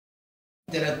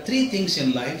There are three things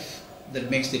in life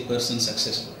that makes the person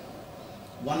successful.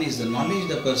 One is the knowledge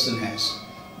the person has,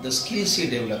 the skills he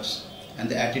develops, and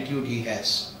the attitude he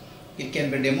has. It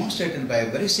can be demonstrated by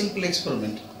a very simple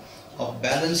experiment of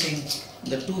balancing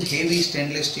the two heavy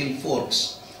stainless steel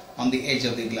forks on the edge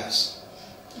of the glass.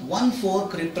 One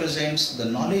fork represents the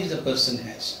knowledge the person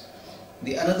has.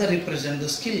 The another represents the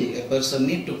skill a person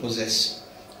needs to possess.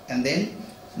 And then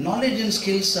knowledge and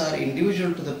skills are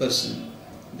individual to the person.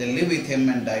 They live with him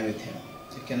and die with him.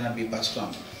 They cannot be passed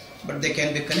on. But they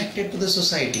can be connected to the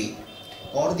society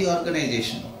or the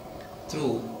organization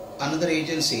through another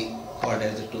agency called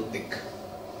as the toothpick.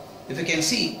 If you can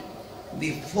see,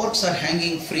 the forks are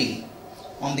hanging free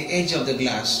on the edge of the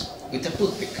glass with a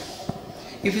toothpick.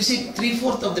 If you see,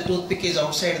 3/4 of the toothpick is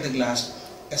outside the glass,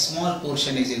 a small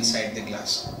portion is inside the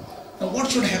glass. Now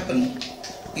what should happen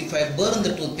if I burn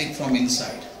the toothpick from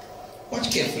inside?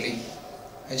 Watch carefully.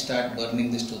 I start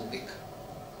burning this toothpick.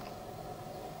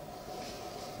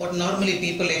 What normally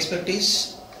people expect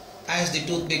is, as the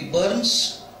toothpick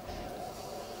burns,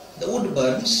 the wood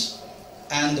burns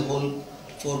and the whole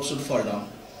fork should fall down.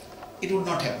 It would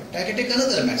not happen. I can take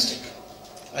another matchstick.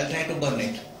 I'll try to burn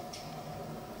it.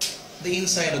 The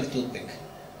inside of the toothpick.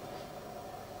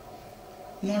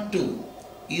 Not two.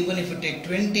 Even if you take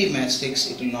 20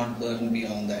 matchsticks, it will not burn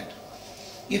beyond that.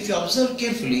 If you observe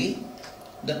carefully,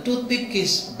 the toothpick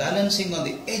is balancing on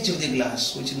the edge of the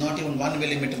glass, which is not even 1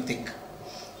 millimeter thick.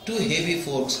 Two heavy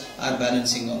forks are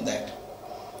balancing on that.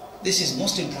 This is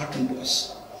most important to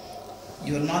us.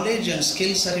 Your knowledge and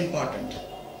skills are important,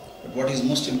 but what is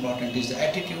most important is the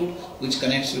attitude which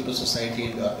connects you to society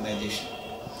and the organization.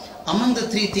 Among the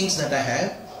three things that I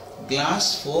have,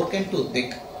 glass, fork and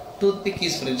toothpick, toothpick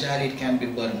is fragile, it can be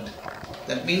burnt.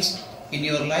 That means in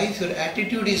your life your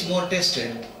attitude is more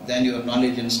tested than your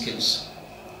knowledge and skills.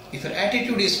 If your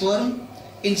attitude is firm,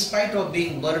 in spite of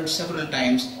being burned several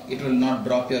times, it will not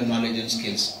drop your knowledge and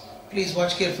skills. Please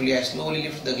watch carefully. I slowly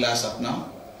lift the glass up now.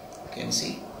 You can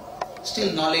see.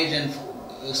 Still knowledge and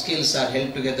skills are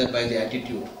held together by the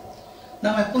attitude.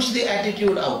 Now I push the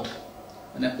attitude out.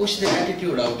 When I push the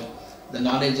attitude out, the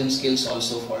knowledge and skills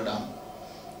also fall down.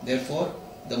 Therefore,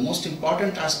 the most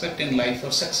important aspect in life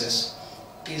for success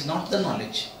is not the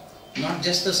knowledge, not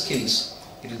just the skills.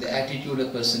 It is the attitude a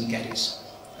person carries.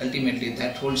 Ultimately,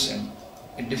 that holds him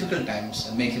in difficult times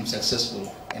and make him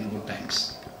successful in good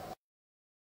times.